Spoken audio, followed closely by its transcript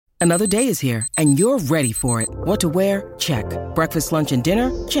Another day is here, and you're ready for it. What to wear? Check. Breakfast, lunch, and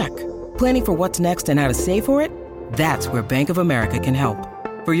dinner? Check. Planning for what's next and how to save for it? That's where Bank of America can help.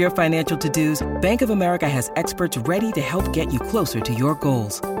 For your financial to-dos, Bank of America has experts ready to help get you closer to your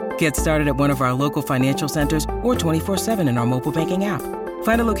goals. Get started at one of our local financial centers or 24/7 in our mobile banking app.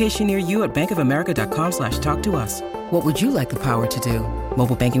 Find a location near you at bankofamerica.com/talktous. What would you like the power to do?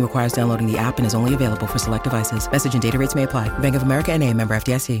 Mobile banking requires downloading the app and is only available for select devices. Message and data rates may apply. Bank of America N.A., member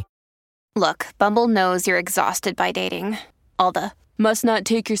FDIC. Look, Bumble knows you're exhausted by dating. All the must not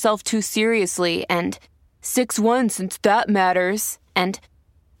take yourself too seriously and 6'1" since that matters. And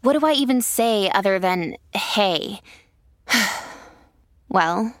what do I even say other than, hey?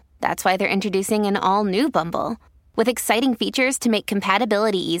 Well, that's why they're introducing an all-new Bumble with exciting features to make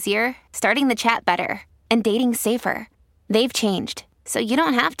compatibility easier, starting the chat better, and dating safer. They've changed, so you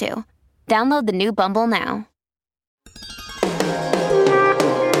don't have to. Download the new Bumble now.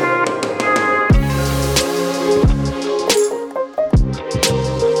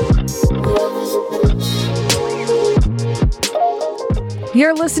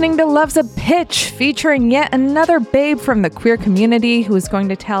 You're listening to Love's a Pitch, featuring yet another babe from the queer community who is going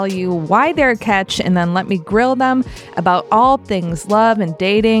to tell you why they're a catch and then let me grill them about all things love and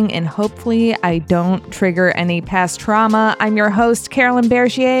dating, and hopefully I don't trigger any past trauma. I'm your host, Carolyn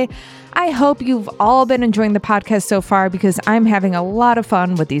Bergier. I hope you've all been enjoying the podcast so far because I'm having a lot of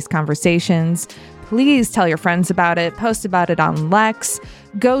fun with these conversations. Please tell your friends about it, post about it on Lex,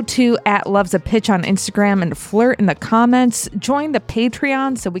 go to @LovesAPitch on Instagram and flirt in the comments, join the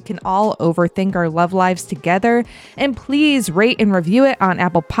Patreon so we can all overthink our love lives together, and please rate and review it on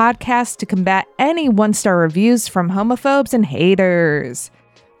Apple Podcasts to combat any one-star reviews from homophobes and haters.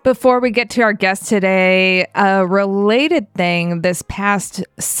 Before we get to our guest today, a related thing, this past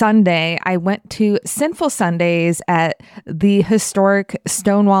Sunday, I went to Sinful Sundays at the historic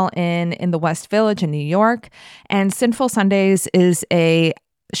Stonewall Inn in the West Village in New York. And Sinful Sundays is a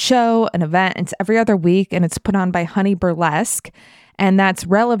show, an event. It's every other week, and it's put on by Honey Burlesque. And that's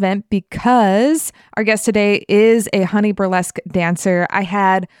relevant because our guest today is a Honey Burlesque dancer. I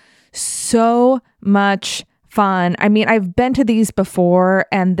had so much fun. I mean, I've been to these before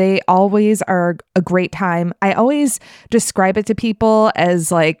and they always are a great time. I always describe it to people as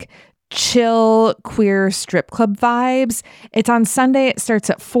like chill queer strip club vibes. It's on Sunday. It starts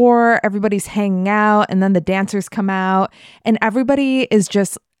at 4. Everybody's hanging out and then the dancers come out and everybody is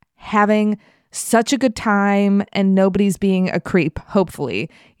just having such a good time and nobody's being a creep, hopefully.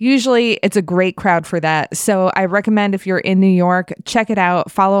 Usually it's a great crowd for that. So I recommend if you're in New York, check it out,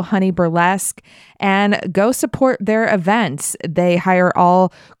 follow Honey Burlesque and go support their events. They hire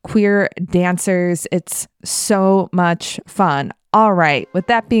all queer dancers. It's so much fun. All right. With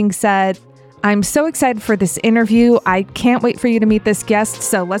that being said, I'm so excited for this interview. I can't wait for you to meet this guest.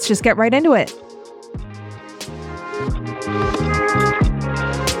 So let's just get right into it.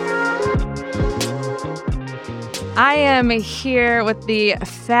 I am here with the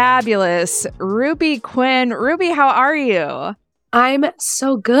fabulous Ruby Quinn. Ruby, how are you? I'm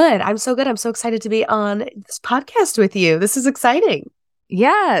so good. I'm so excited to be on this podcast with you. This is exciting.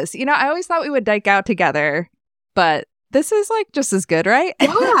 Yes. You know, I always thought we would dike out together, but this is like just as good, right?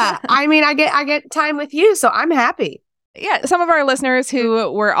 Yeah. I mean, I get time with you, so I'm happy. Yeah, some of our listeners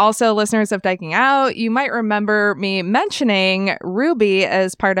who were also listeners of Diking Out, you might remember me mentioning Ruby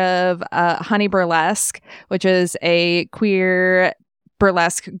as part of Honey Burlesque, which is a queer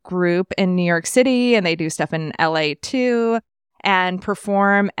burlesque group in New York City, and they do stuff in LA too, and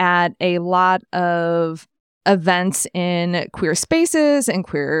perform at a lot of events in queer spaces and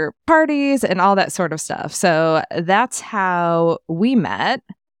queer parties and all that sort of stuff. So that's how we met.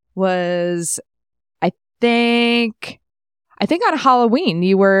 Was I think on Halloween,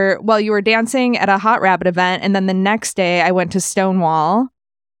 you were dancing at a Hot Rabbit event, and then the next day I went to Stonewall,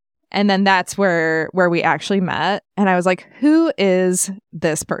 and then that's where we actually met. And I was like, who is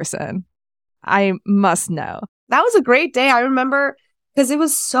this person? I must know. That was a great day. I remember because it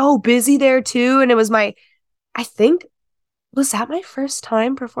was so busy there too. And it was was that my first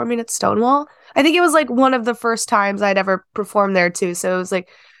time performing at Stonewall? I think it was like one of the first times I'd ever performed there too. So it was like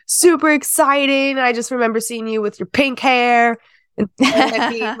super exciting. I just remember seeing you with your pink hair and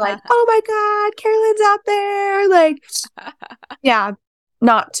being like, oh my God, Carolyn's out there. Like, yeah,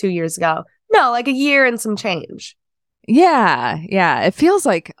 not 2 years ago. No, like a year and some change. Yeah. It feels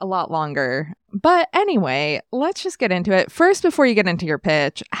like a lot longer. But anyway, let's just get into it. First, before you get into your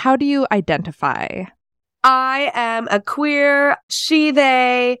pitch, how do you identify? I am a queer, she,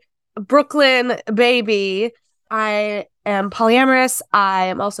 they, Brooklyn baby. I am polyamorous. I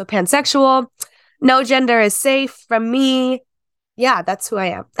am also pansexual. No gender is safe from me. Yeah, that's who I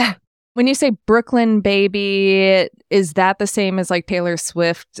am. When you say Brooklyn baby, is that the same as like Taylor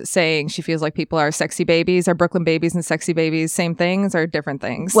Swift saying she feels like people are sexy babies? Are Brooklyn babies and sexy babies same things or different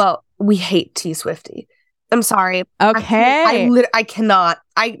things? Well, we hate T Swifty. I'm sorry. Okay. I cannot.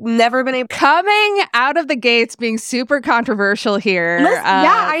 I've never been able. Coming out of the gates being super controversial here.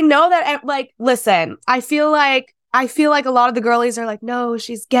 Yeah, I know that. Like, listen, I feel like a lot of the girlies are like, no,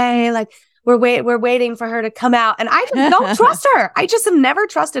 she's gay. Like, we're waiting for her to come out, and I just don't trust her. I just have never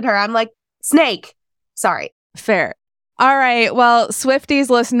trusted her. I'm like, snake. Sorry. Fair. All right. Well, Swifties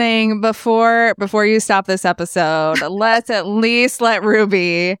listening, before you stop this episode, let's at least let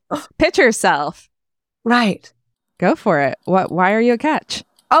Ruby pitch herself. Right. Go for it. Why are you a catch?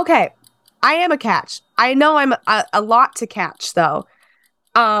 Okay. I am a catch. I know I'm a lot to catch though.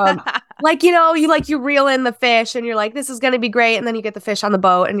 Like, you reel in the fish and you're like, this is going to be great. And then you get the fish on the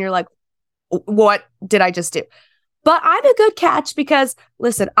boat and you're like, what did I just do? But I'm a good catch because,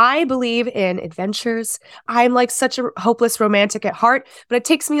 listen, I believe in adventures. I'm like such a hopeless romantic at heart, but it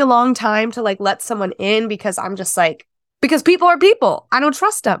takes me a long time to like let someone in because I'm just like, because people are people. I don't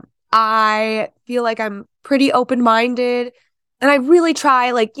trust them. I feel like I'm pretty open-minded and I really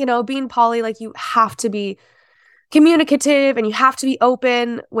try, like, being poly, like you have to be communicative and you have to be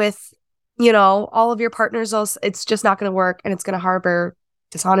open with, all of your partners, else it's just not going to work and it's going to harbor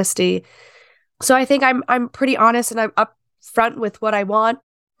dishonesty. So I think I'm pretty honest and I'm upfront with what I want.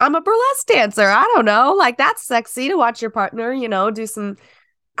 I'm a burlesque dancer. I don't know. Like, that's sexy to watch your partner, do some.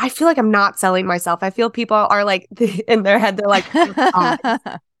 I feel like I'm not selling myself. I feel people are like, in their head, they're like, oh,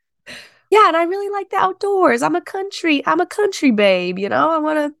 yeah, and I really like the outdoors. I'm a country babe, I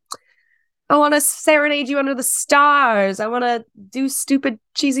want to serenade you under the stars. I want to do stupid,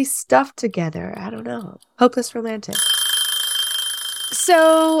 cheesy stuff together. I don't know. Hopeless romantic.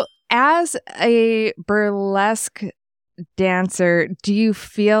 So, as a burlesque dancer, do you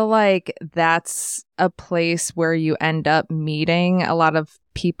feel like that's a place where you end up meeting a lot of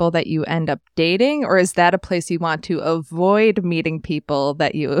people that you end up dating? Or is that a place you want to avoid meeting people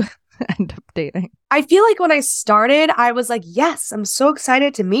that you end up dating? I feel like when I started, I was like, yes, I'm so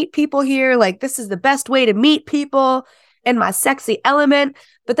excited to meet people here. Like, this is the best way to meet people in my sexy element.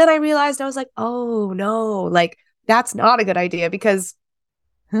 But then I realized I was like, oh no, like, that's not a good idea because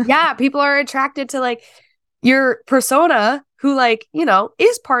yeah, people are attracted to like your persona who like,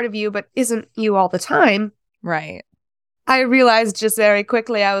 is part of you, but isn't you all the time. Right. I realized just very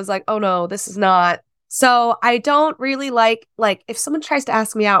quickly, I was like, oh no, this is not. So I don't really like if someone tries to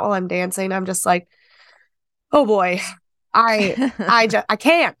ask me out while I'm dancing, I'm just like, oh boy, I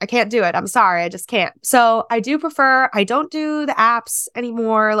can't do it. I'm sorry. I just can't. So I don't do the apps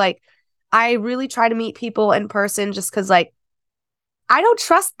anymore. Like, I really try to meet people in person just because like, I don't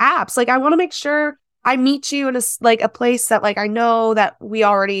trust apps. Like, I want to make sure I meet you in a place that like I know that we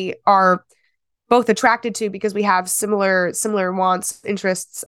already are both attracted to because we have similar wants,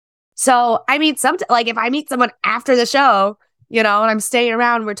 interests. So I mean, if I meet someone after the show, and I'm staying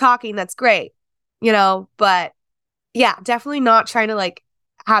around, we're talking, that's great, But yeah, definitely not trying to like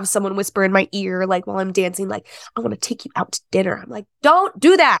have someone whisper in my ear like while I'm dancing, like, I want to take you out to dinner. I'm like, don't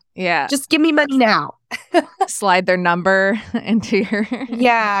do that. Yeah. Just give me money now. Slide their number into your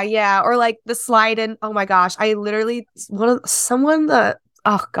yeah, or like the slide in. Oh my gosh, I literally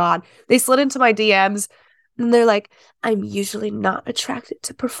oh god, they slid into my DMs and they're like, I'm usually not attracted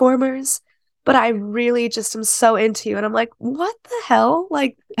to performers, but I really just am so into you. And I'm like, what the hell?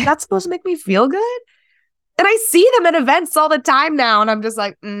 Like, that's supposed to make me feel good? And I see them at events all the time now, and I'm just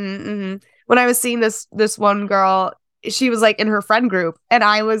like, When I was seeing this one girl, she was like in her friend group, and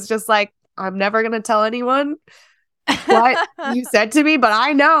I was just like, I'm never gonna tell anyone what you said to me, but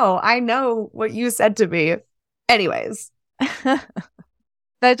I know what you said to me. Anyways.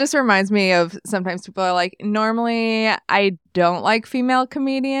 That just reminds me of sometimes people are like, normally I don't like female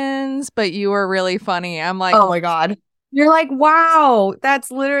comedians, but you were really funny. I'm like, oh my God. You're like, wow,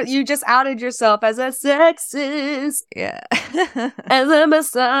 that's literally, you just outed yourself as a sexist. Yeah. As a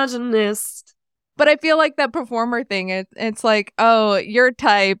misogynist. But I feel like that performer thing, it's like, oh, your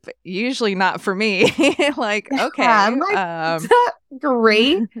type, usually not for me. Like, okay. Yeah, I'm like,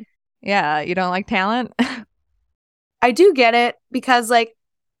 great. Yeah, you don't like talent? I do get it because like,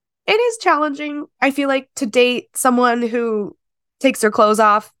 it is challenging, I feel like, to date someone who takes their clothes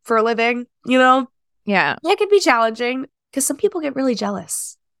off for a living, Yeah. It can be challenging because some people get really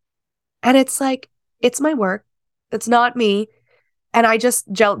jealous. And it's like, it's my work. It's not me. And I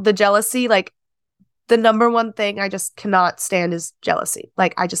just, the jealousy, like, the number one thing I just cannot stand is jealousy.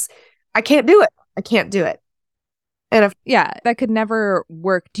 Like, I can't do it. I can't do it. And yeah, that could never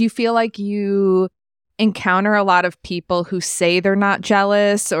work. Do you feel like you encounter a lot of people who say they're not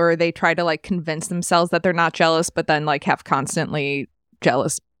jealous, or they try to like convince themselves that they're not jealous, but then like have constantly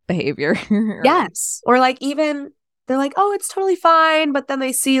jealous behavior. Yes. Or like even they're like, oh, it's totally fine. But then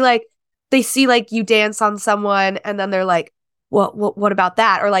they see like you dance on someone and then they're like, well, what about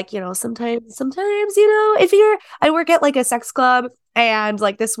that? Or like, sometimes, I work at like a sex club and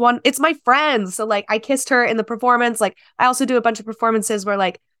like this one, it's my friend. So like I kissed her in the performance. Like I also do a bunch of performances where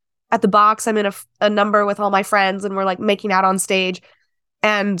like at the box, I'm in a number with all my friends and we're like making out on stage.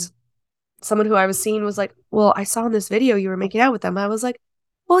 And someone who I was seeing was like, well, I saw in this video you were making out with them. I was like,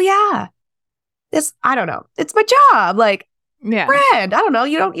 well, yeah, I don't know. It's my job. Like, yeah, friend, I don't know.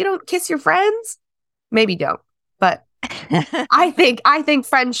 You don't kiss your friends. Maybe don't. But I think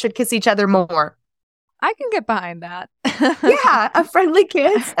friends should kiss each other more. I can get behind that. Yeah, a friendly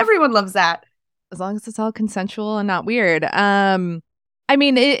kiss. Everyone loves that. As long as it's all consensual and not weird. I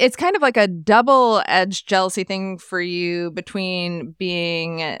mean, it's kind of like a double-edged jealousy thing for you between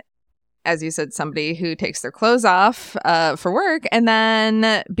being, as you said, somebody who takes their clothes off for work and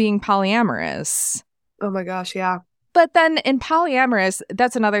then being polyamorous. Oh my gosh, yeah. But then in polyamorous,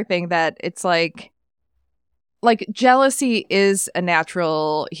 that's another thing that it's like jealousy is a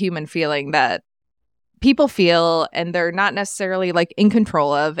natural human feeling that people feel and they're not necessarily like in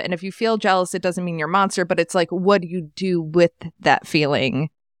control of. And if you feel jealous, it doesn't mean you're a monster, but it's like, what do you do with that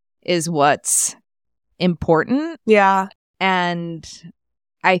feeling is what's important. Yeah. And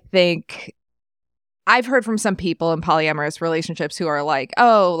I think I've heard from some people in polyamorous relationships who are like,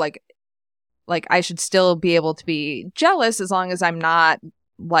 oh, like I should still be able to be jealous as long as I'm not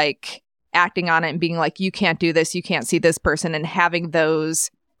like acting on it and being like, you can't do this, you can't see this person, and having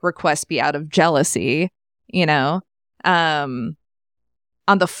those requests be out of jealousy, on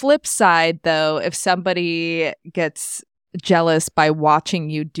the flip side, though, if somebody gets jealous by watching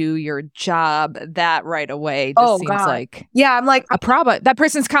you do your job, that right away just seems like, yeah, I'm like a problem. That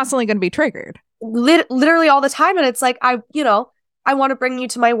person's constantly going to be triggered literally all the time. And it's like, I want to bring you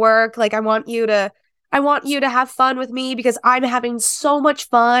to my work. Like, I want you to have fun with me because I'm having so much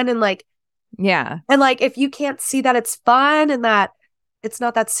fun. And like, yeah. And like, if you can't see that it's fun and that it's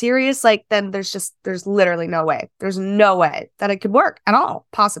not that serious, like, then there's literally no way. There's no way that it could work at all,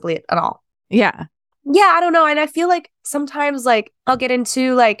 possibly at all. Yeah. Yeah, I don't know. And I feel like sometimes like I'll get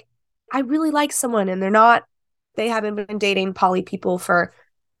into like, I really like someone and they haven't been dating poly people for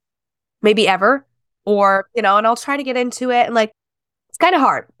maybe ever, or, and I'll try to get into it. And like, it's kind of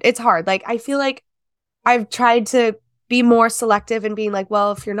hard. It's hard. Like, I feel like I've tried to be more selective and being like,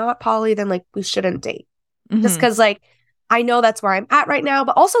 well, if you're not poly, then like we shouldn't date. Mm-hmm. Just because like, I know that's where I'm at right now.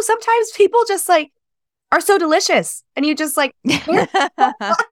 But also sometimes people just like are so delicious and you just like,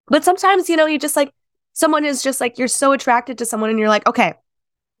 but sometimes, you just like, someone is just like, you're so attracted to someone and you're like, okay,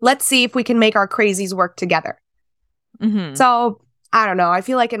 let's see if we can make our crazies work together. Mm-hmm. So I don't know. I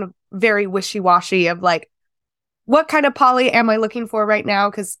feel like in a very wishy-washy of like, what kind of poly am I looking for right now?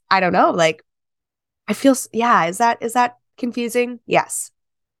 Because I don't know. Like, I feel, yeah, is that confusing? Yes.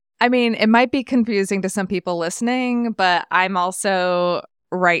 I mean, it might be confusing to some people listening, but I'm also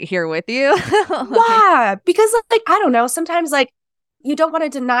right here with you. Yeah, because like, I don't know, sometimes like you don't want to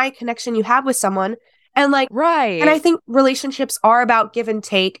deny a connection you have with someone. And like, right. And I think relationships are about give and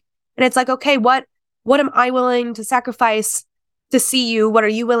take. And it's like, okay, what am I willing to sacrifice to see you? What are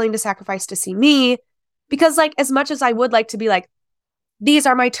you willing to sacrifice to see me? Because like, as much as I would like to be like, these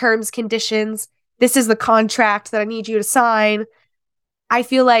are my terms, conditions, this is the contract that I need you to sign, I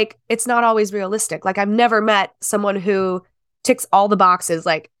feel like it's not always realistic. Like, I've never met someone who ticks all the boxes.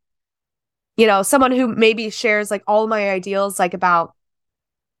 Like, someone who maybe shares like all my ideals, like about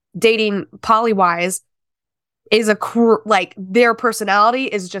dating polywise, is like their personality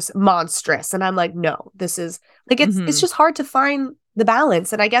is just monstrous. And I'm like, no, this is like, it's just hard to find the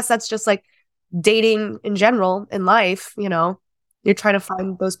balance. And I guess that's just like dating in general in life. You're trying to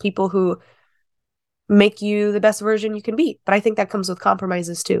find those people who make you the best version you can be. But I think that comes with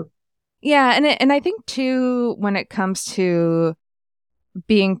compromises too. Yeah. And I think too, when it comes to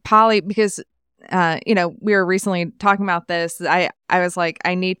being poly, because, we were recently talking about this, I was like,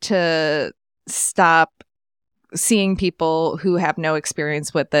 I need to stop seeing people who have no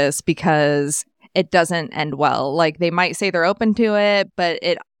experience with this because it doesn't end well. Like, they might say they're open to it, but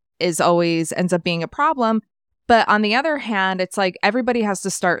it always ends up being a problem. But on the other hand, it's like everybody has to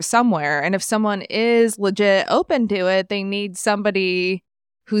start somewhere. And if someone is legit open to it, they need somebody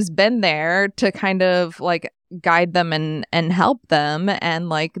who's been there to kind of like guide them and help them. And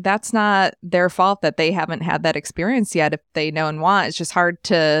like, that's not their fault that they haven't had that experience yet if they know and want. It's just hard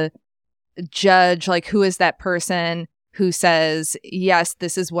to judge like, who is that person who says, yes,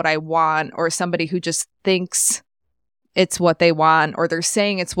 this is what I want, or somebody who just thinks it's what they want, or they're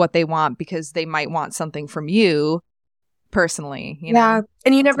saying it's what they want because they might want something from you personally, you know?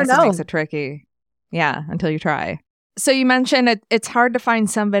 And you never That's what know. makes it tricky. Yeah, until you try. So you mentioned it's hard to find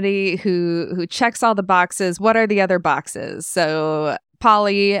somebody who checks all the boxes. What are the other boxes? So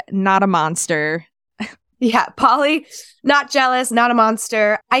poly, not a monster. Yeah, poly, not jealous, not a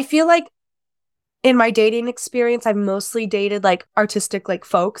monster. I feel like in my dating experience, I've mostly dated like artistic like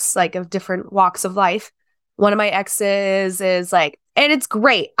folks, like of different walks of life. One of my exes is like, and it's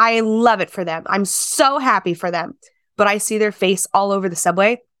great. I love it for them. I'm so happy for them. But I see their face all over the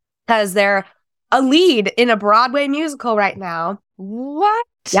subway because they're a lead in a Broadway musical right now. What?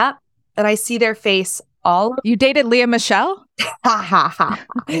 Yep. And I see their face all. You dated Leah Michelle? Ha ha ha.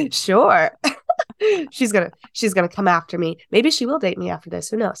 Sure. She's gonna come after me. Maybe she will date me after this.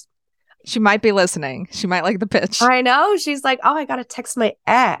 Who knows? She might be listening. She might like the pitch. I know. She's like, oh, I gotta text my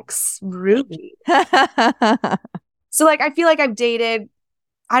ex. Ruby. So like, I feel like I've dated.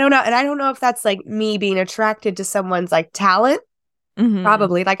 I don't know, and I don't know if that's like me being attracted to someone's like talent. Mm-hmm.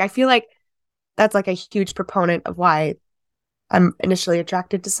 Probably. Like, I feel like that's like a huge proponent of why I'm initially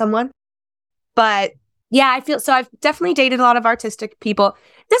attracted to someone. But yeah, I feel so. I've definitely dated a lot of artistic people.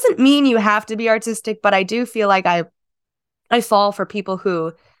 Doesn't mean you have to be artistic, but I do feel like I fall for people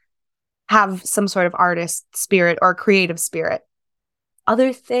who have some sort of artist spirit or creative spirit.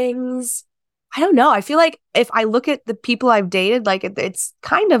 Other things, I don't know. I feel like if I look at the people I've dated, like it's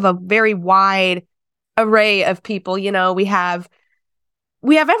kind of a very wide array of people. You know, we have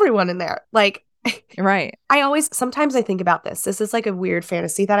everyone in there. Like, right. Sometimes I think about this. This is like a weird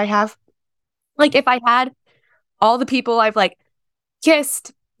fantasy that I have. Like if I had all the people I've like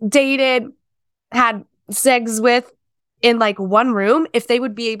kissed, dated, had sex with in like one room, if they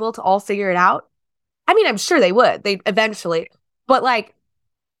would be able to all figure it out. I mean, I'm sure they would. They eventually. But like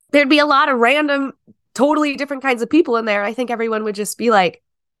there'd be a lot of random, totally different kinds of people in there. I think everyone would just be like,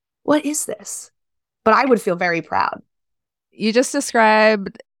 what is this? But I would feel very proud. You just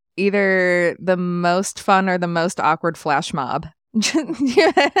described either the most fun or the most awkward flash mob.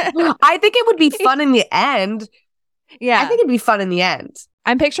 I think it would be fun in the end. Yeah. I think it'd be fun in the end.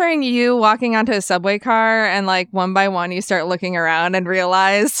 I'm picturing you walking onto a subway car and like one by one you start looking around and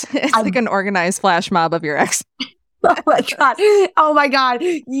realize it's like an organized flash mob of your ex. Oh my God. Oh my God.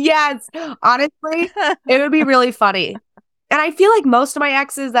 Yes. Honestly, it would be really funny. And I feel like most of my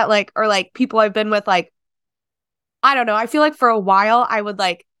exes that like are like people I've been with, like, I don't know. I feel like for a while I would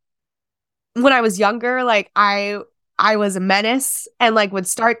like, when I was younger, like I was a menace and like would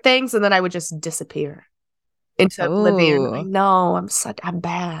start things and then I would just disappear into oblivion. Like, no, I'm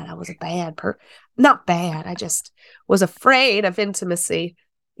bad. I was a bad not bad. I just was afraid of intimacy,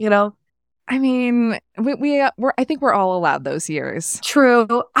 you know? I mean, I think we're all allowed those years. True.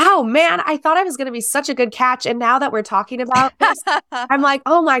 Oh man, I thought I was going to be such a good catch. And now that we're talking about this, I'm like,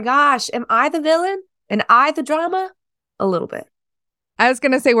 oh my gosh, am I the villain? Am I the drama? A little bit. I was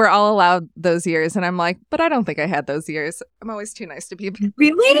going to say we're all allowed those years. And I'm like, but I don't think I had those years. I'm always too nice to people.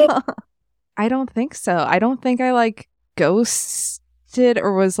 Really? I don't think so. I don't think I like ghosted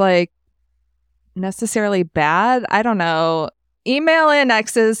or was like necessarily bad. I don't know. Email in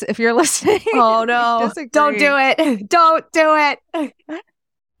exes if you're listening. Oh no. Don't do it. Don't do it.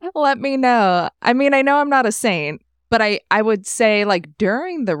 Let me know. I mean, I know I'm not a saint, but I would say like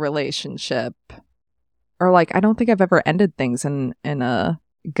during the relationship or like I don't think I've ever ended things in a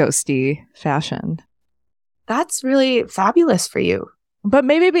ghosty fashion. That's really fabulous for you. But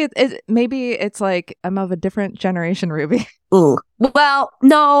maybe it's like I'm of a different generation, Ruby. Ooh. Well,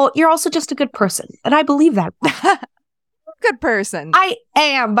 no, you're also just a good person. And I believe that. Good person. I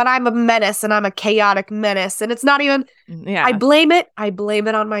am, but I'm a menace and I'm a chaotic menace. And it's not even, yeah. I blame it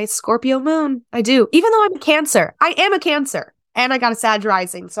on my Scorpio moon. I do. Even though I'm a Cancer. I am a Cancer. And I got a Sag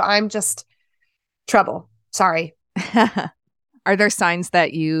rising. So I'm just trouble. Sorry. Are there signs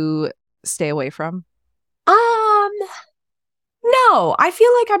that you stay away from? No. I feel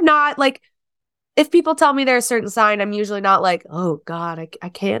like I'm not like, if people tell me they're a certain sign, I'm usually not like, oh God, I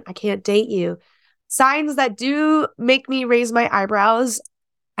can't date you. Signs that do make me raise my eyebrows.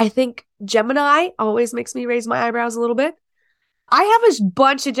 I think Gemini always makes me raise my eyebrows a little bit. I have a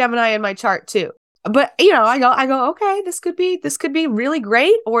bunch of Gemini in my chart too. But you know, I go, okay, this could be really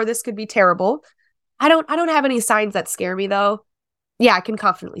great or this could be terrible. I don't have any signs that scare me though. Yeah, I can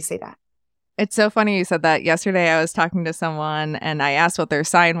confidently say that. It's so funny you said that. Yesterday I was talking to someone and I asked what their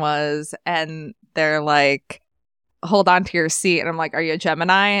sign was and they're like, hold on to your seat. And I'm like, are you a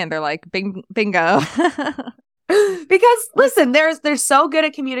Gemini? And they're like, bingo. Because listen, they're so good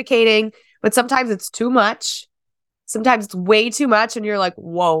at communicating, but sometimes it's too much. Sometimes it's way too much and you're like,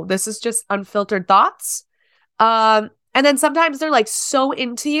 whoa, this is just unfiltered thoughts. And then sometimes they're like so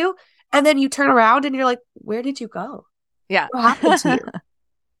into you and then you turn around and you're like, where did you go? Yeah. What happened to you?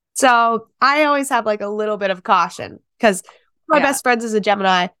 So I always have like a little bit of caution because my best friends is a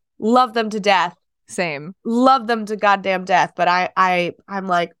Gemini, love them to death. Same. Love them to goddamn death. But I'm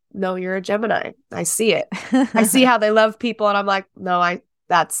like, no, you're a Gemini. I see it. I see how they love people. And I'm like, no, I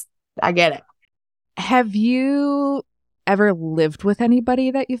get it. Have you ever lived with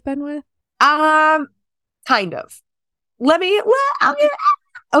anybody that you've been with? Kind of.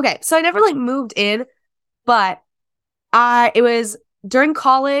 Okay. So I never like moved in, but it was during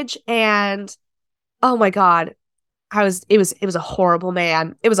college and oh my God, it was a horrible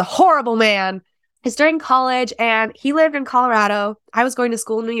man. It was a horrible man. It's during college and he lived in Colorado. I was going to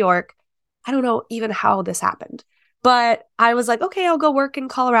school in New York. I don't know even how this happened, but I was like, okay, I'll go work in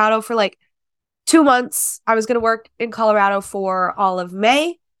Colorado for like 2 months. I was going to work in Colorado for all of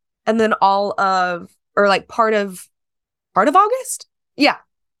May and then part of August. Yeah.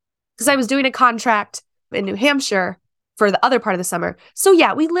 Because I was doing a contract in New Hampshire for the other part of the summer. So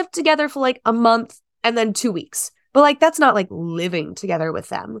yeah, we lived together for like a month and then 2 weeks. But like, that's not like living together with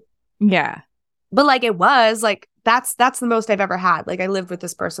them. Yeah. But like, it was like, that's the most I've ever had. Like I lived with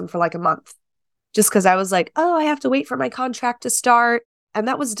this person for like a month just because I was like, oh, I have to wait for my contract to start. And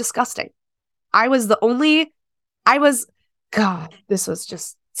that was disgusting. God, this was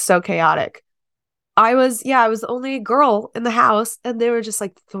just so chaotic. I was the only girl in the house and they were just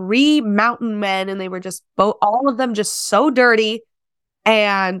like 3 mountain men and they were just all of them just so dirty.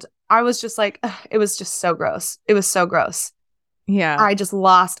 And I was just like, ugh, it was just so gross. It was so gross. Yeah. I just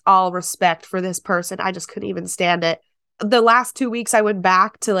lost all respect for this person. I just couldn't even stand it. The last 2 weeks I went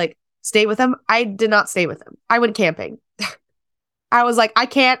back to like stay with him. I did not stay with him. I went camping. I was like, I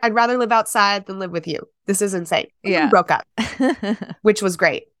can't. I'd rather live outside than live with you. This is insane. Yeah. We broke up, which was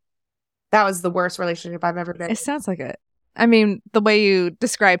great. That was the worst relationship I've ever been in. It sounds like it. I mean, the way you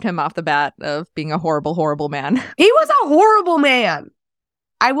described him off the bat of being a horrible, horrible man. He was a horrible man.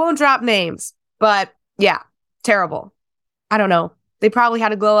 I won't drop names, but yeah, terrible. I don't know. They probably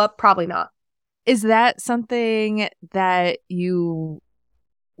had a glow up. Probably not. Is that something that you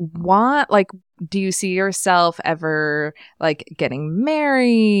want? Like, do you see yourself ever like getting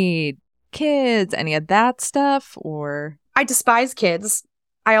married, kids, any of that stuff? Or I despise kids.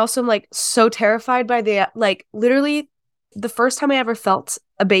 I also am like so terrified by literally the first time I ever felt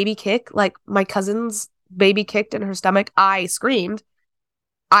a baby kick, like my cousin's baby kicked in her stomach, I screamed.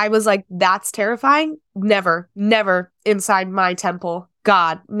 I was like, that's terrifying. Never inside my temple.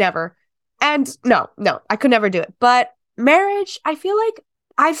 God, never. And no, I could never do it. But marriage, I feel like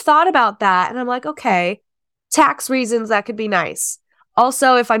I've thought about that and I'm like, okay, tax reasons, that could be nice.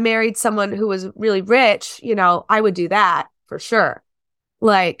 Also, if I married someone who was really rich, I would do that for sure.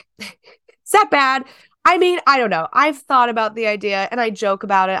 Like, is that bad? I mean, I don't know. I've thought about the idea and I joke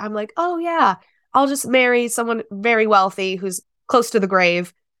about it. I'm like, oh yeah, I'll just marry someone very wealthy who's close to the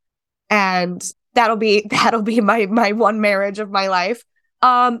grave. And that'll be my one marriage of my life.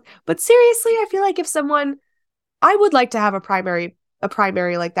 But seriously, I feel like I would like to have a primary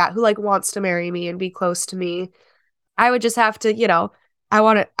like that who like wants to marry me and be close to me. I would just have to, I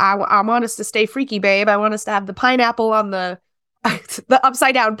want us to stay freaky, babe. I want us to have the pineapple on the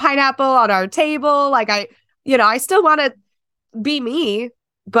upside down pineapple on our table. Like I still want to be me.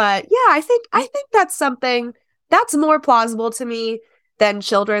 But yeah, I think that's something that's more plausible to me than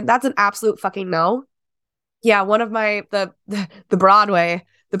children. That's an absolute fucking no. Yeah, one of my the Broadway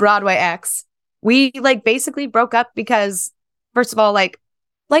ex, we like basically broke up because first of all, like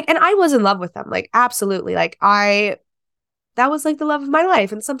and I was in love with them. Like absolutely. Like that was like the love of my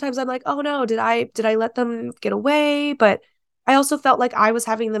life. And sometimes I'm like, oh no, did I let them get away? But I also felt like I was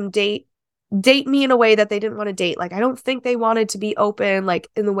having them date me in a way that they didn't want to date. Like I don't think they wanted to be open like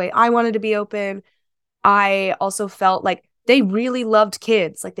in the way I wanted to be open. I also felt like they really loved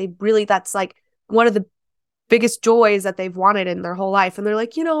kids. Like that's like one of the biggest joys that they've wanted in their whole life. And they're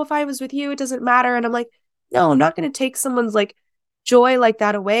like, if I was with you, it doesn't matter. And I'm like, no, I'm not going to take someone's like joy like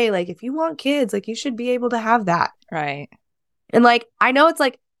that away. Like if you want kids, like you should be able to have that. Right. And like, I know it's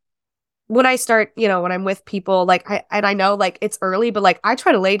like when I start, when I'm with people, like I know like it's early, but like I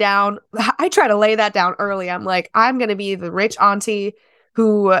try to lay that down early. I'm like, I'm going to be the rich auntie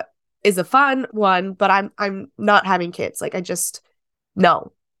who is a fun one, but I'm not having kids. Like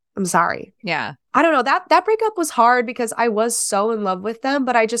no, I'm sorry. Yeah. I don't know. That breakup was hard because I was so in love with them,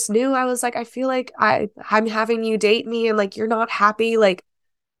 but I just knew I was like, I feel like I'm having you date me and like, you're not happy. Like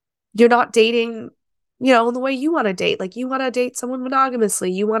you're not dating, the way you want to date. Like you want to date someone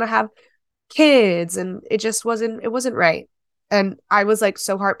monogamously. You want to have kids, and it wasn't right. And I was like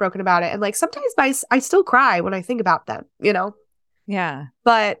so heartbroken about it. And like sometimes I still cry when I think about them, you know? Yeah.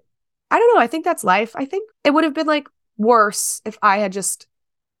 But I don't know. I think that's life. I think it would have been like worse if I had just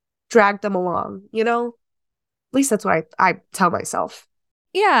dragged them along, you know? At least that's what I tell myself.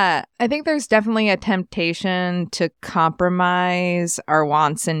 Yeah, I think there's definitely a temptation to compromise our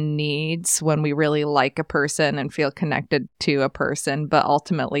wants and needs when we really like a person and feel connected to a person, but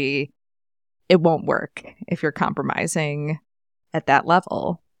ultimately it won't work if you're compromising at that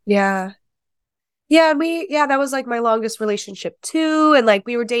level. Yeah. Yeah, that was like my longest relationship too. And like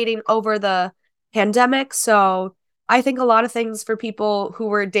we were dating over the pandemic. So I think a lot of things for people who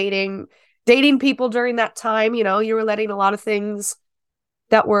were dating people during that time, you know, you were letting a lot of things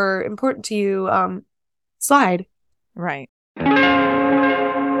that were important to you slide. Right.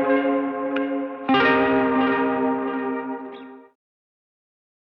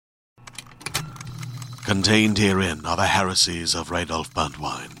 Contained herein are the heresies of Radolf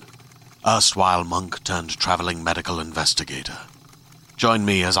Burntwine, erstwhile monk turned traveling medical investigator. Join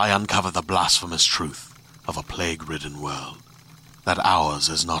me as I uncover the blasphemous truth of a plague-ridden world, that ours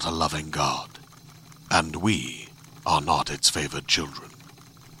is not a loving God, and we are not its favored children.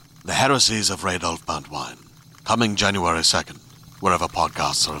 The Heresies of Radolf Burntwine, coming January 2nd, wherever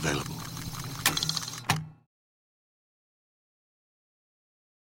podcasts are available.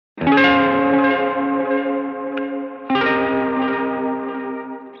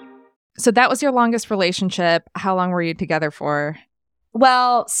 So that was your longest relationship. How long were you together for?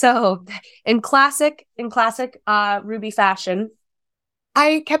 Well, so in classic Ruby fashion,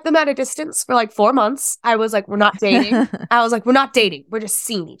 I kept them at a distance for like 4 months. I was like, we're not dating. I was like, we're not dating. We're just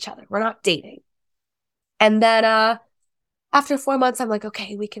seeing each other. We're not dating. And then after 4 months, I'm like,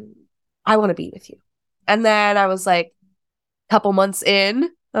 okay, I want to be with you. And then I was like, a couple months in,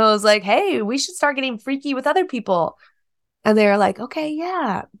 I was like, hey, we should start getting freaky with other people. And they were like, okay,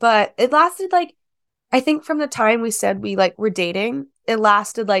 yeah. But it lasted like, I think from the time we said we like were dating, it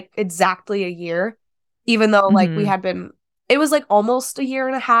lasted like exactly a year, even though like we had been, it was like almost a year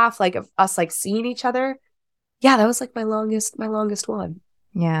and a half, like of us like seeing each other. Yeah, that was like my longest one.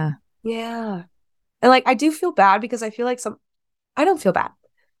 Yeah. Yeah. And like, I do feel bad because I feel like I don't feel bad.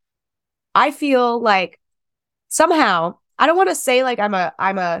 I feel like somehow, I don't want to say like I'm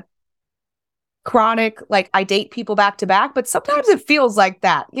a chronic, like I date people back to back, but sometimes it feels like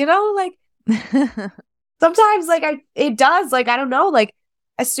that, you know, like sometimes like it does, like, I don't know, like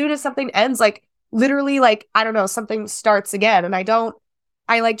as soon as something ends, like literally, like, I don't know, something starts again. And I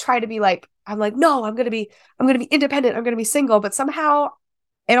like try to be like, I'm like, no, I'm going to be independent. I'm going to be single. But somehow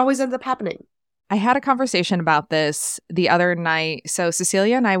it always ends up happening. I had a conversation about this the other night. So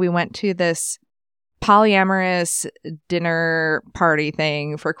Cecilia and I, we went to this polyamorous dinner party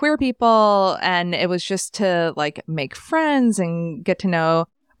thing for queer people. And it was just to like make friends and get to know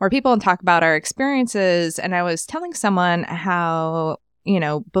more people and talk about our experiences. And I was telling someone how, you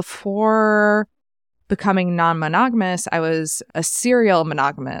know, before becoming non-monogamous, I was a serial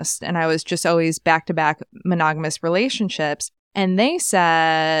monogamist and I was just always back-to-back monogamous relationships. And they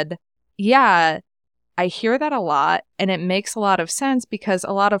said, yeah, I hear that a lot and it makes a lot of sense because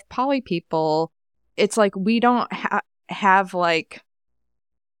a lot of poly people, it's like we don't have like,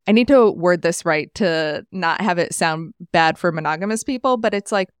 I need to word this right to not have it sound bad for monogamous people, but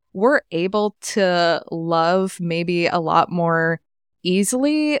it's like we're able to love maybe a lot more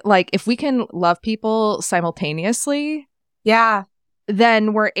easily. Like if we can love people simultaneously, yeah,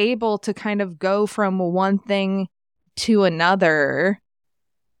 then we're able to kind of go from one thing to another.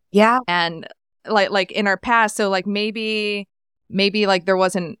 Yeah. And like in our past, so like maybe like there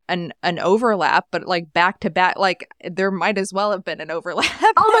wasn't an overlap, but like back to back, like there might as well have been an overlap.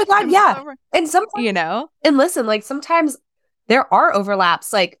 Oh my God, yeah. And sometimes, you know, and listen, like sometimes there are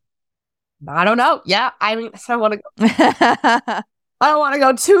overlaps. Like, I don't know. Yeah, I mean, I don't want to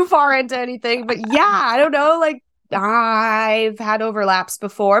go too far into anything, but yeah, I don't know. Like I've had overlaps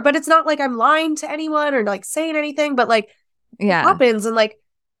before, but it's not like I'm lying to anyone or like saying anything, but like yeah, it happens. And like,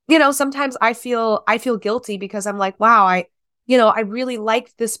 you know, sometimes I feel guilty because I'm like, wow, I really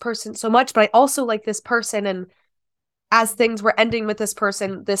like this person so much, but I also like this person. And as things were ending with this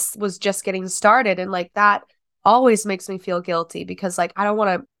person, this was just getting started. And like that always makes me feel guilty because like I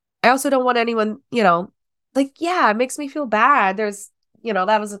also don't want anyone, you know, like, yeah, it makes me feel bad. There's, you know,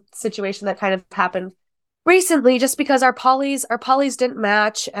 that was a situation that kind of happened recently just because our polys didn't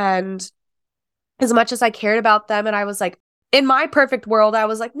match. And as much as I cared about them and I was like, in my perfect world, I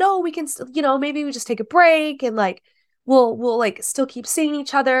was like, no, we can still, you know, maybe we just take a break and like, we'll like still keep seeing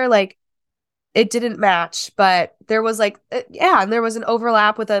each other. Like, it didn't match, but there was like, and there was an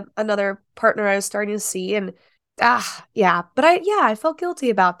overlap with another partner I was starting to see. And yeah, but I felt guilty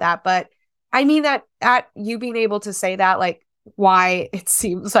about that. But I mean that at you being able to say that, like, why it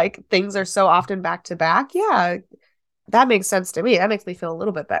seems like things are so often back to back. Yeah, that makes sense to me. That makes me feel a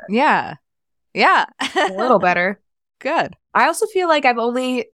little bit better. Yeah. Yeah. A little better. Good. I also feel like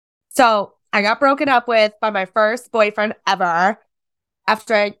so I got broken up with by my first boyfriend ever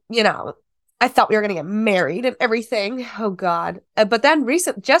after I thought we were going to get married and everything. Oh God. But then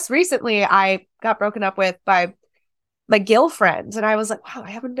just recently I got broken up with by my girlfriend. And I was like, wow,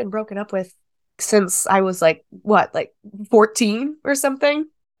 I haven't been broken up with since I was like 14 or something.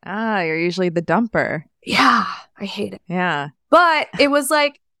 You're usually the dumper. Yeah. I hate it. Yeah. But it was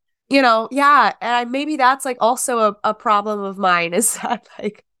like, yeah. And maybe that's like also a problem of mine is that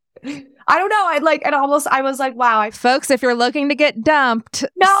like, I don't know. I was like, wow. Folks, if you're looking to get dumped,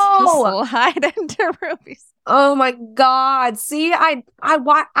 no, slide into Ruby's. Oh my God. See,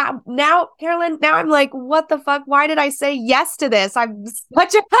 now, Carolyn, now I'm like, what the fuck? Why did I say yes to this? I'm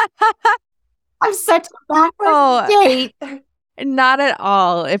such a backward date. Not at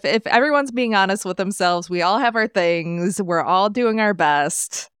all. If everyone's being honest with themselves, we all have our things. We're all doing our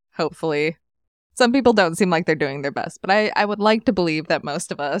best, hopefully. Some people don't seem like they're doing their best, but I would like to believe that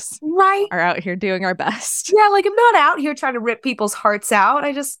most of us are out here doing our best. Yeah, like I'm not out here trying to rip people's hearts out.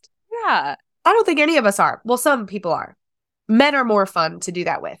 Yeah. I don't think any of us are. Well, some people are. Men are more fun to do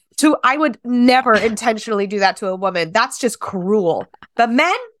that with. I would never intentionally do that to a woman. That's just cruel. But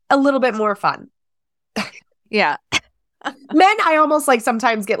men, a little bit more fun. Yeah. Men, I almost like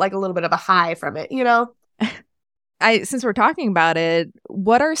sometimes get like a little bit of a high from it, Since we're talking about it,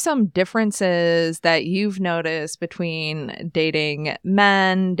 what are some differences that you've noticed between dating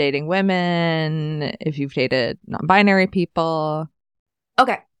men, dating women, if you've dated non-binary people?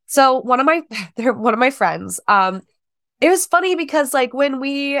 Okay. So one of my friends, it was funny because like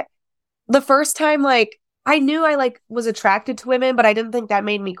the first time, like I knew I like was attracted to women, but I didn't think that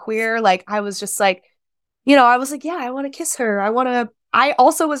made me queer. Like I was just like, I was like, yeah, I want to kiss her. I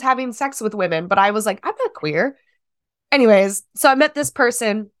also was having sex with women, but I was like, I'm not queer. Anyways, so I met this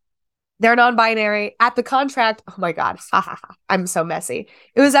person. They're non-binary at the contract. Oh my God. I'm so messy.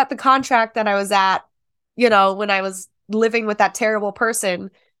 It was at the contract that I was at, when I was living with that terrible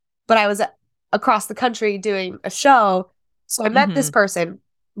person, but I was across the country doing a show. So I met this person.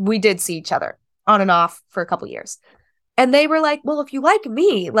 We did see each other on and off for a couple years. And they were like, well, if you like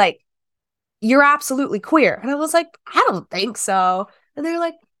me, like, you're absolutely queer. And I was like, I don't think so. And they're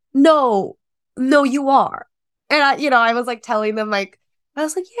like, no, you are. And I was like telling them like, I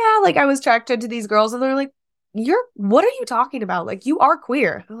was like, yeah, like I was attracted to these girls. And they're like, what are you talking about? Like, you are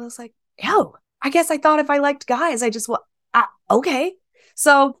queer. And I was like, yo, I guess I thought if I liked guys, okay.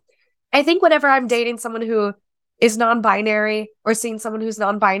 So I think whenever I'm dating someone who is non-binary or seeing someone who's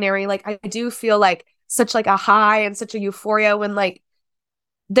non-binary, like I do feel like such like a high and such a euphoria when like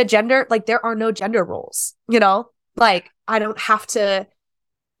the gender, like there are no gender roles, like I don't have to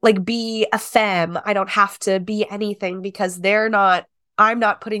like be a femme. I don't have to be anything because I'm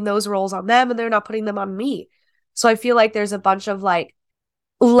not putting those roles on them and they're not putting them on me. So I feel like there's a bunch of like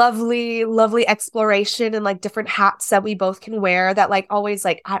lovely exploration and like different hats that we both can wear that like always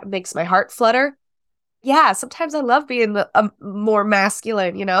like makes my heart flutter. Yeah, sometimes I love being more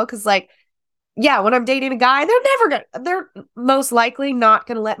masculine, because like, yeah, when I'm dating a guy, they're most likely not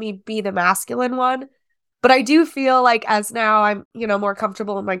gonna let me be the masculine one. But I do feel like as now I'm, more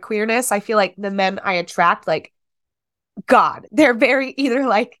comfortable in my queerness, I feel like the men I attract, like, God, they're very either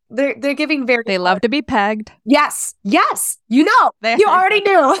like they're giving very. They love to be pegged. Yes, you already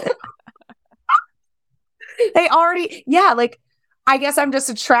knew. They already, yeah, like I guess I'm just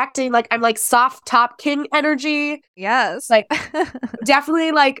attracting, like I'm like soft top king energy. Yes, like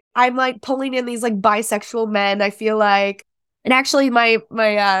definitely like I'm like pulling in these like bisexual men. I feel like, and actually my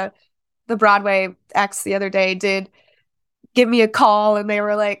the Broadway ex the other day did give me a call and they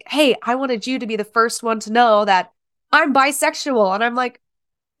were like, hey, I wanted you to be the first one to know that I'm bisexual. And I'm like,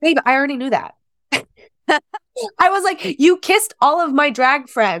 babe, I already knew that. I was like, you kissed all of my drag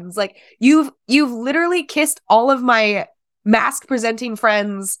friends. Like you've literally kissed all of my mask presenting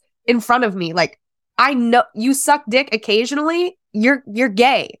friends in front of me. Like I know you suck dick occasionally. You're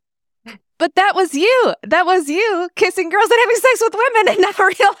gay. But that was you. That was you kissing girls and having sex with women and never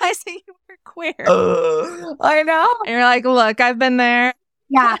realizing you were queer. I know. And you're like, look, I've been there.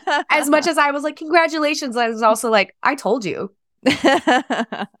 Yeah. As much as I was like, congratulations, I was also like, I told you.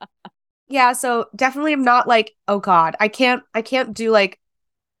 Yeah. So definitely I'm not like, oh God, I can't do like,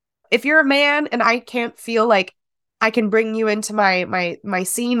 if you're a man and I can't feel like I can bring you into my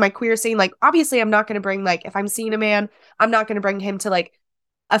scene, my queer scene. Like, obviously, I'm not going to bring, like, if I'm seeing a man, I'm not going to bring him to, like,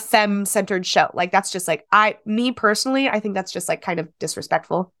 a femme-centered show. Like, that's just, like, me personally, I think that's just, like, kind of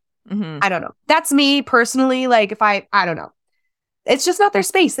disrespectful. Mm-hmm. I don't know. That's me personally. Like, if I don't know. It's just not their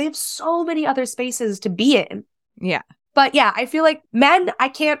space. They have so many other spaces to be in. Yeah. But yeah, I feel like men, I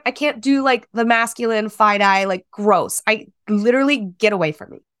can't do, like, the masculine fight eye, like, gross. I literally, get away from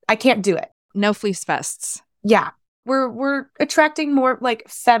me. I can't do it. No fleece vests. Yeah. We're attracting more, like,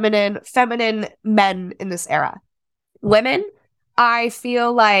 feminine men in this era. Women, I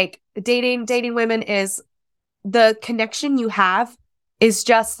feel like dating women is the connection you have is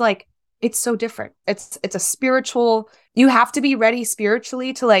just like, it's so different. It's a spiritual, you have to be ready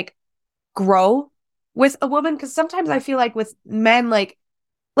spiritually to, like, grow with a woman. Cause sometimes I feel like with men, like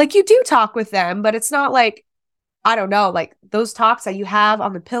you do talk with them, but it's not like, I don't know, like those talks that you have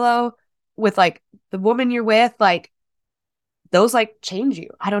on the pillow with, like, the woman you're with, like, those, like, change you.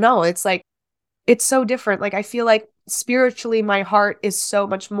 I don't know. It's like, it's so different. Like, I feel like spiritually, my heart is so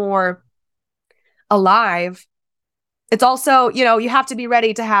much more alive. It's also, you have to be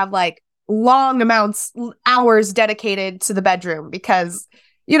ready to have, like, long hours dedicated to the bedroom because,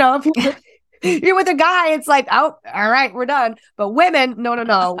 if you're with a guy, it's like, oh, all right, we're done. But women,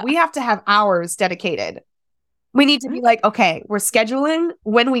 no. We have to have hours dedicated. We need to be like, okay, we're scheduling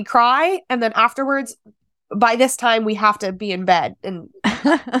when we cry. And then afterwards, by this time, we have to be in bed. And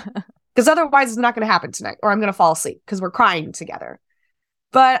because otherwise it's not going to happen tonight, or I'm going to fall asleep because we're crying together.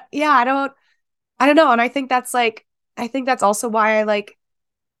 But yeah, I don't know. And I think that's also why I like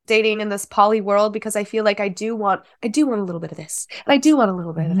dating in this poly world, because I feel like I do want a little bit of this, and I do want a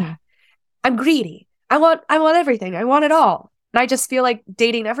little bit of that. I'm greedy. I want everything. I want it all. And I just feel like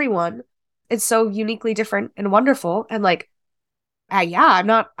dating everyone is so uniquely different and wonderful. And like, yeah,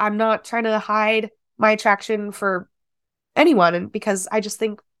 I'm not trying to hide my attraction for anyone. And because I just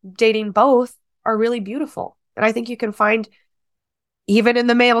think dating both are really beautiful. And I think you can find, even in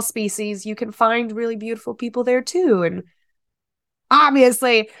the male species, you can find really beautiful people there too. And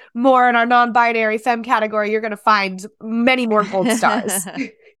obviously, more in our non-binary femme category, you're going to find many more gold stars.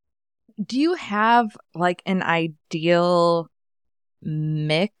 Do you have like an ideal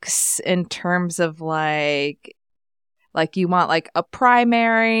mix in terms of like you want like a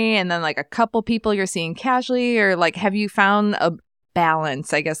primary and then like a couple people you're seeing casually, or like have you found a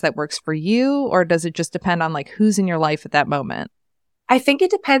balance, I guess, that works for you, or does it just depend on like who's in your life at that moment? I think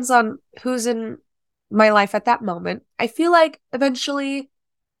it depends on who's in my life at that moment. I feel like eventually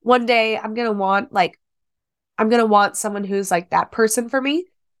one day I'm going to want someone who's like that person for me.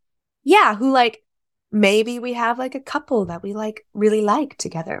 Yeah, who like maybe we have like a couple that we like really like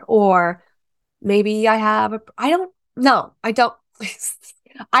together, or maybe I don't know. I don't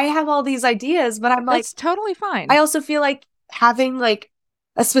I have all these ideas, but I'm like, that's totally fine. I also feel like having like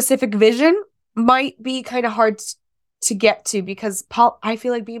a specific vision might be kind of hard to get to, because I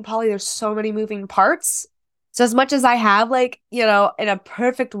feel like being poly, there's so many moving parts. So as much as I have like, in a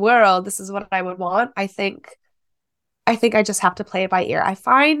perfect world, this is what I would want, I think I just have to play it by ear. I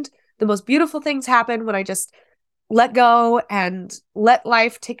find the most beautiful things happen when I just let go and let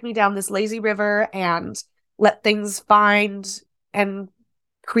life take me down this lazy river and let things find and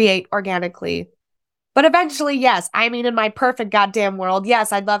create organically. But eventually, yes, I mean, in my perfect goddamn world,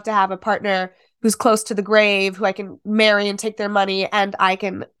 yes, I'd love to have a partner who's close to the grave, who I can marry and take their money, and I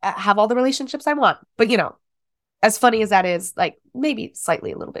can have all the relationships I want. But, as funny as that is, like, maybe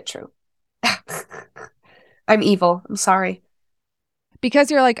slightly a little bit true. I'm evil. I'm sorry.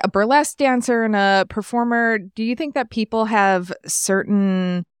 Because you're like a burlesque dancer and a performer, do you think that people have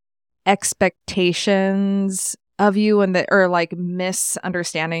certain expectations of you or like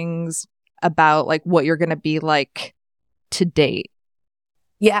misunderstandings about like what you're going to be like to date?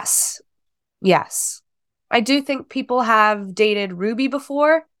 Yes. I do think people have dated Ruby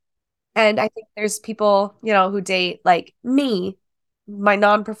before. And I think there's people, who date like me, my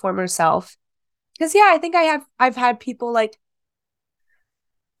non-performer self. Because yeah, I think I've had people like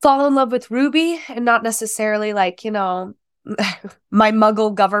fall in love with Ruby and not necessarily like, my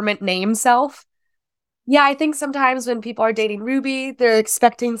muggle government name self. Yeah, I think sometimes when people are dating Ruby, they're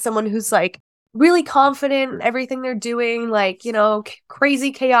expecting someone who's like really confident in everything they're doing, like,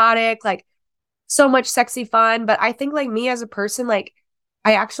 crazy chaotic, like so much sexy fun. But I think like me as a person, like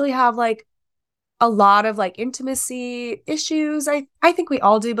I actually have like a lot of like intimacy issues. I think we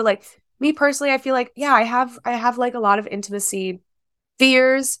all do, but like me personally, I feel like, yeah, I have like a lot of intimacy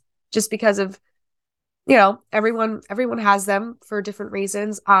fears just because of, everyone has them for different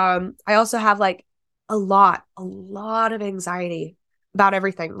reasons. I also have like a lot of anxiety about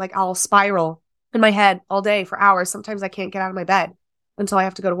everything. Like I'll spiral in my head all day for hours. Sometimes I can't get out of my bed until I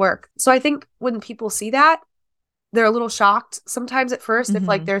have to go to work. So I think when people see that, they're a little shocked sometimes at first if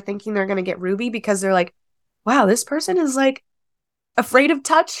like they're thinking they're going to get Ruby, because they're like, wow, this person is like afraid of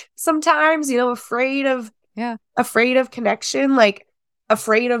touch sometimes, you know, afraid of connection, like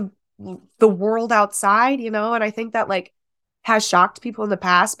afraid of the world outside, you know? And I think that like has shocked people in the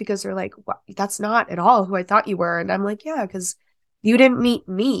past because they're like, that's not at all who I thought you were. And I'm like, yeah, because you didn't meet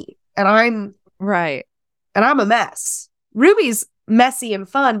me, and I'm a mess. Ruby's messy and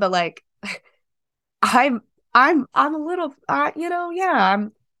fun, but like I'm a little, you know, yeah,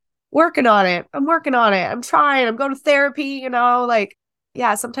 I'm working on it. I'm trying. I'm going to therapy, you know, like,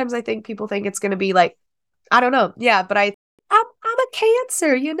 yeah, sometimes I think people think it's going to be like, I don't know. Yeah, but I'm a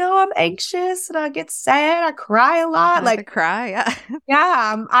Cancer, you know, I'm anxious and I get sad. I cry a lot. Like cry. Yeah.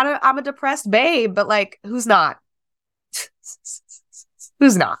 Yeah, I'm a depressed babe, but like, who's not?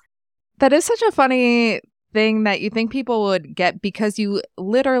 Who's not? That is such a funny thing that you think people would get because you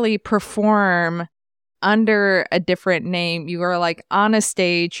literally perform under a different name. You are like on a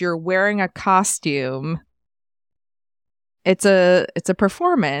stage, you're wearing a costume. It's a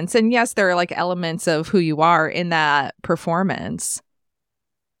performance. And yes, there are like elements of who you are in that performance.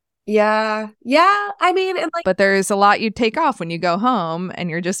 Yeah. Yeah. I mean, and like, but there's a lot you take off when you go home and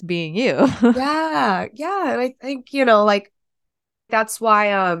you're just being you. Yeah. Yeah. And I think, you know, like that's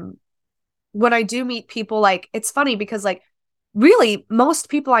why when I do meet people, like it's funny because like really most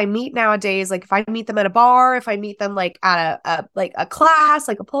people I meet nowadays, like if I meet them at a bar, if I meet them like at a class,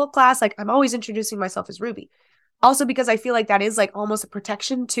 like a pole class, like I'm always introducing myself as Ruby. Also because I feel like that is like almost a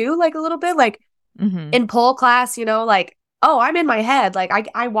protection too, like a little bit like in pole class, you know, like, oh, I'm in my head. Like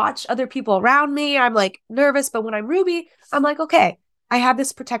I watch other people around me. I'm like nervous, but when I'm Ruby, I'm like, okay, I have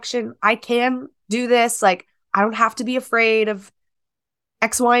this protection. I can do this. Like I don't have to be afraid of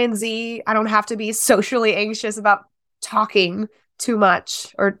X, Y, and Z. I don't have to be socially anxious about talking too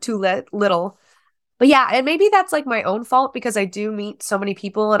much or too little. But yeah, and maybe that's like my own fault because I do meet so many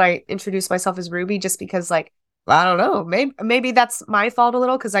people and I introduce myself as Ruby just because like, I don't know, maybe that's my fault a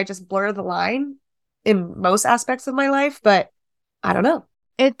little because I just blur the line in most aspects of my life, but I don't know.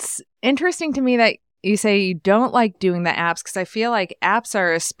 It's interesting to me that you say you don't like doing the apps because I feel like apps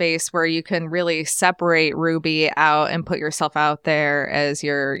are a space where you can really separate Ruby out and put yourself out there as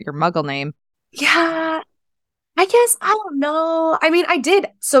your muggle name. Yeah, I guess, I don't know. I mean, I did.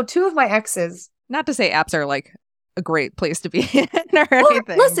 So two of my exes. Not to say apps are like a great place to be in or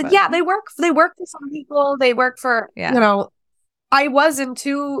anything. Listen, yeah, they work for some people. They work for, you know, I was in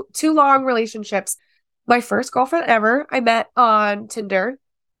two long relationships. My first girlfriend ever, I met on Tinder.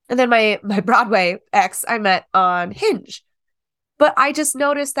 And then my Broadway ex, I met on Hinge. But I just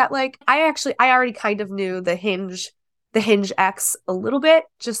noticed that like, I already kind of knew the Hinge ex a little bit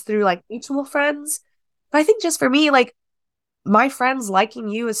just through like mutual friends. But I think just for me, like my friends liking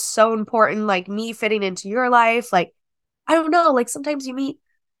you is so important. Like me fitting into your life. Like, I don't know, like sometimes you meet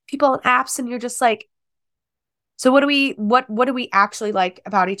people on apps and you're just like, so what do we actually like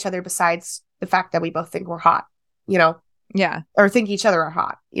about each other besides the fact that we both think we're hot, you know? Yeah. Or think each other are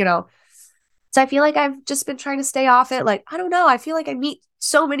hot, you know? So I feel like I've just been trying to stay off it. Like, I don't know. I feel like I meet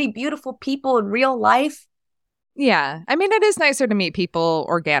so many beautiful people in real life. Yeah. I mean, it is nicer to meet people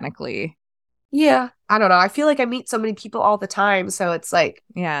organically. Yeah. I don't know. I feel like I meet so many people all the time. So it's like.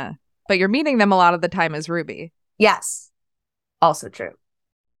 Yeah. But you're meeting them a lot of the time as Ruby. Yes. Also true.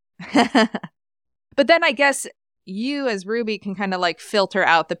 But then I guess you as Ruby can kind of like filter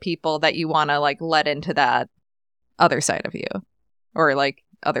out the people that you want to like let into that other side of you, or like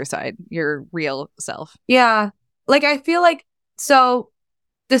other side, your real self. Yeah. Like I feel like, so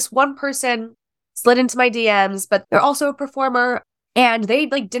this one person slid into my DMs, but they're also a performer and they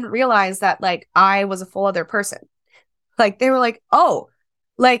like didn't realize that like I was a full other person. Like they were like, oh,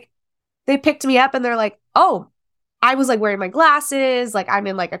 like they picked me up and they're like, oh, I was like wearing my glasses, like I'm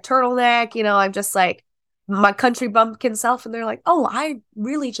in like a turtleneck, you know, I'm just like my country bumpkin self. And they're like, oh, I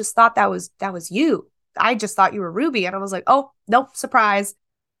really just thought that was you. I just thought you were Ruby. And I was like, oh, nope, surprise.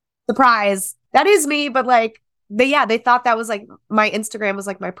 That is me. But like, they thought that was like my Instagram was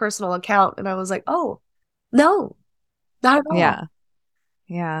like my personal account. And I was like, oh, no, not at all. Yeah.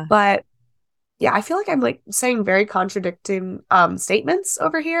 Yeah. But yeah, I feel like I'm like saying very contradicting statements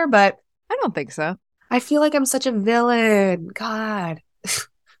over here, but I don't think so. I feel like I'm such a villain. God.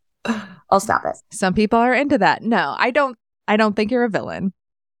 I'll stop it. Some people are into that. No, I don't think you're a villain.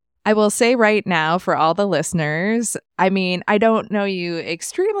 I will say right now for all the listeners, I mean, I don't know you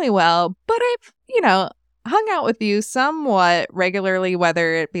extremely well, but I've, hung out with you somewhat regularly,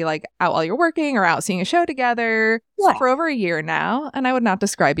 whether it be like out while you're working or out seeing a show together for over a year now. And I would not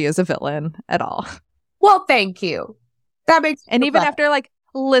describe you as a villain at all. Well, thank you. That makes And me even feel after like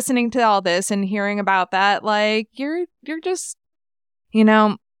listening to all this and hearing about that, like you're just,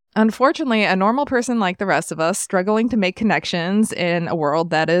 unfortunately, a normal person like the rest of us struggling to make connections in a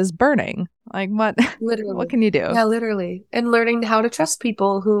world that is burning. Like what? literally. What can you do? Yeah, literally. And learning how to trust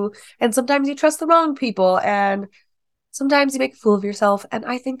people and sometimes you trust the wrong people and sometimes you make a fool of yourself. And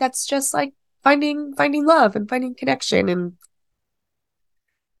I think that's just like finding love and finding connection and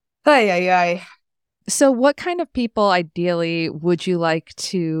ay. So what kind of people ideally would you like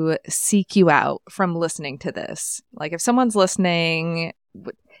to seek you out from listening to this? Like if someone's listening,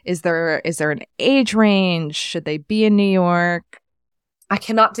 is there an age range? Should they be in New York? I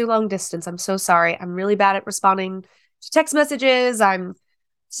cannot do long distance. I'm so sorry. I'm really bad at responding to text messages.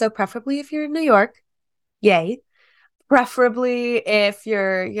 So preferably if you're in New York, yay. Preferably if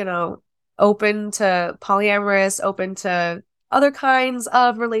you're, open to polyamorous, open to other kinds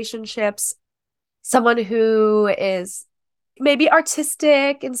of relationships. Someone who is maybe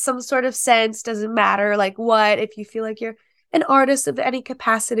artistic in some sort of sense, doesn't matter like what, if you feel like you're an artist of any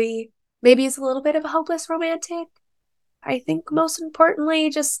capacity, maybe it's a little bit of a hopeless romantic. I think most importantly,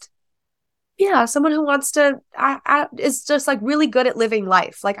 just, someone who wants to, is just like really good at living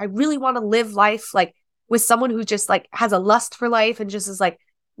life. Like I really want to live life like with someone who just like has a lust for life and just is like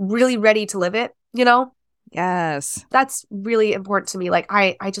really ready to live it, Yes. That's really important to me. Like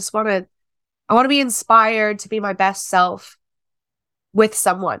I want to be inspired to be my best self with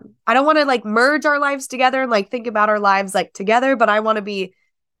someone. I don't want to like merge our lives together and like think about our lives like together, but I want to be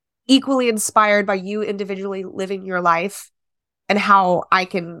equally inspired by you individually living your life and how I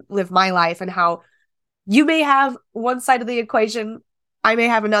can live my life and how you may have one side of the equation, I may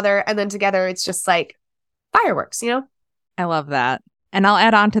have another, and then together it's just like fireworks, I love that. And I'll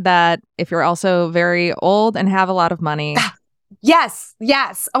add on to that, if you're also very old and have a lot of money. Yes.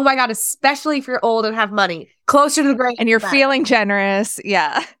 Oh my God, especially if you're old and have money. Closer to the grave. And you're feeling generous.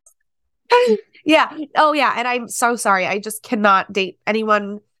 Yeah. Yeah. Oh yeah. And I'm so sorry. I just cannot date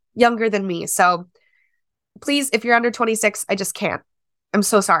anyone younger than me. So please, if you're under 26, I just can't. I'm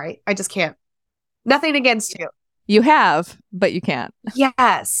so sorry. I just can't. Nothing against you. You have, but you can't.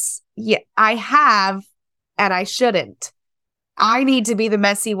 Yes. Yeah, I have, and I shouldn't. I need to be the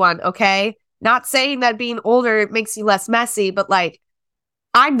messy one, okay? Not saying that being older makes you less messy, but like,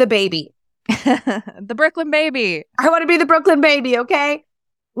 I'm the baby. The Brooklyn baby. I want to be the Brooklyn baby, okay?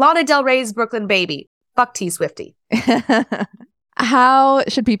 Lana Del Rey's Brooklyn baby. Fuck T Swiftie. How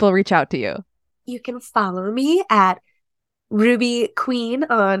should people reach out to you? You can follow me at Ruby Queen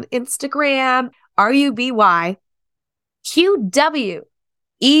on Instagram, RUBYQWEE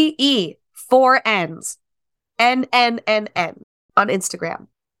 4 N's NNNN on Instagram.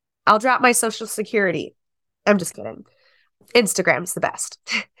 I'll drop my social security. I'm just kidding. Instagram's the best.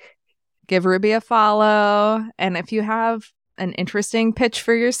 Give Ruby a follow. And if you have an interesting pitch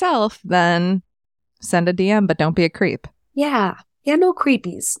for yourself, then send a DM, but don't be a creep. Yeah. Yeah, no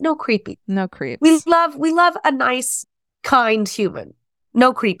creepies. No creepy. No creeps. We love a nice, kind human.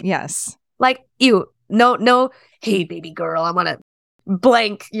 No creepy. Yes. Like you. No, hey baby girl, I want to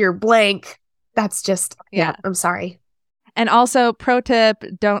blank your blank. That's just I'm sorry. And also, pro tip,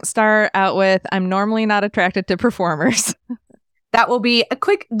 don't start out with, I'm normally not attracted to performers. That will be a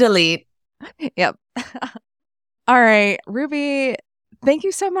quick delete. Yep. All right, Ruby, thank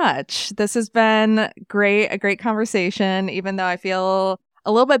you so much. This has been great, a great conversation, even though I feel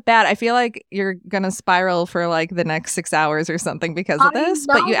a little bit bad. I feel like you're going to spiral for like the next 6 hours or something because of this,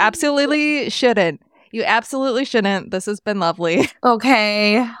 but you absolutely shouldn't. You absolutely shouldn't. This has been lovely.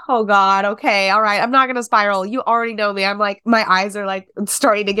 Okay. Oh God. Okay. All right. I'm not going to spiral. You already know me. I'm like, my eyes are like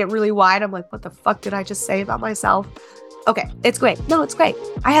starting to get really wide. I'm like, what the fuck did I just say about myself? Okay. It's great. No, it's great.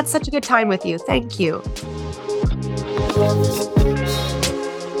 I had such a good time with you. Thank you.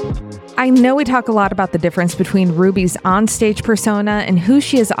 I know we talk a lot about the difference between Ruby's onstage persona and who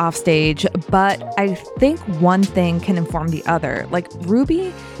she is offstage, but I think one thing can inform the other. Like,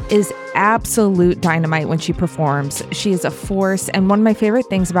 Ruby is absolute dynamite when she performs. She is a force, and one of my favorite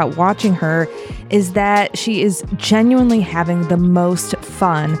things about watching her is that she is genuinely having the most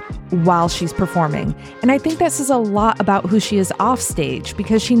fun while she's performing. And I think that says a lot about who she is off stage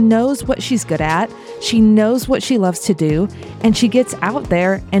because she knows what she's good at, she knows what she loves to do, and she gets out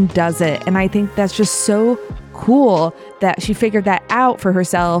there and does it. And I think that's just so cool that she figured that out for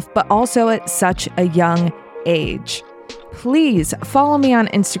herself, but also at such a young age. Please follow me on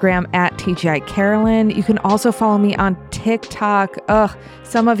Instagram at TGI Carolyn. You can also follow me on TikTok.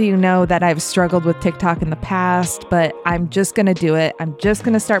 Some of you know that I've struggled with TikTok in the past, but I'm just going to do it. I'm just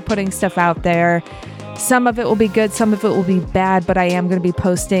going to start putting stuff out there. Some of it will be good, some of it will be bad, but I am going to be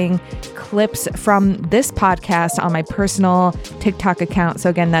posting clips from this podcast on my personal TikTok account. So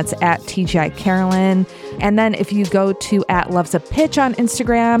again, that's at TGI Carolyn. And then if you go to @lovesapitch on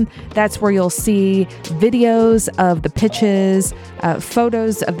Instagram, that's where you'll see videos of the pitches,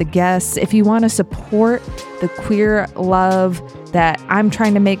 photos of the guests. If you want to support the queer love that I'm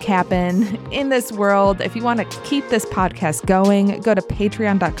trying to make happen in this world, if you want to keep this podcast going, go to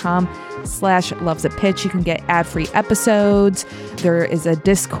patreon.com/lovesapitch. You can get ad-free episodes. There is a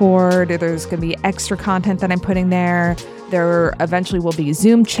Discord. There's going to be extra content that I'm putting there. There eventually will be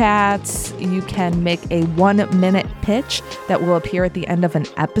Zoom chats. You can make a 1-minute pitch that will appear at the end of an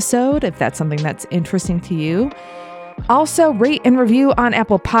episode if that's something that's interesting to you. Also, rate and review on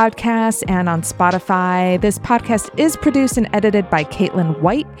Apple Podcasts and on Spotify. This podcast is produced and edited by Caitlin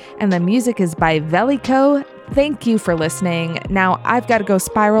White, and the music is by Velico. Thank you for listening. Now, I've got to go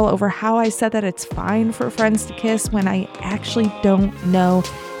spiral over how I said that it's fine for friends to kiss when I actually don't know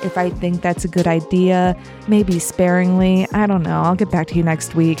if I think that's a good idea. Maybe sparingly. I don't know. I'll get back to you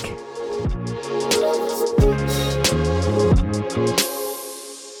next week.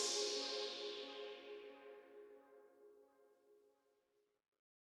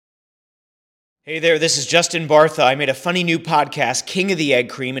 Hey there, this is Justin Bartha. I made a funny new podcast, King of the Egg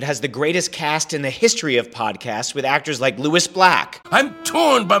Cream. It has the greatest cast in the history of podcasts with actors like Louis Black. I'm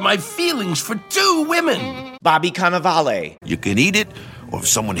torn by my feelings for two women. Bobby Cannavale. You can eat it, or if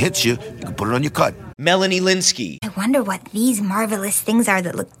someone hits you, you can put it on your cut. Melanie Linsky. I wonder what these marvelous things are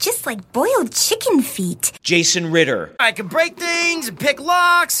that look just like boiled chicken feet. Jason Ritter. I can break things and pick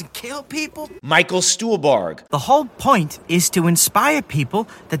locks and kill people. Michael Stuhlbarg. The whole point is to inspire people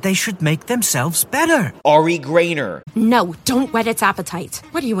that they should make themselves better. Ari Grainer. No, don't whet its appetite.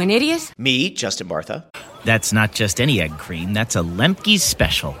 What are you, an idiot? Me, Justin Bartha. That's not just any egg cream, that's a Lemke's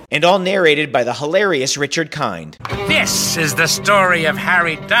special. And all narrated by the hilarious Richard Kind. This is the story of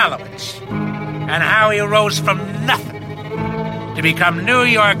Harry Dalowitz and how he rose from nothing to become New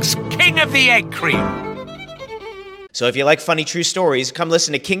York's King of the Egg Cream. So if you like funny true stories, come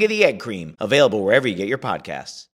listen to King of the Egg Cream, available wherever you get your podcasts.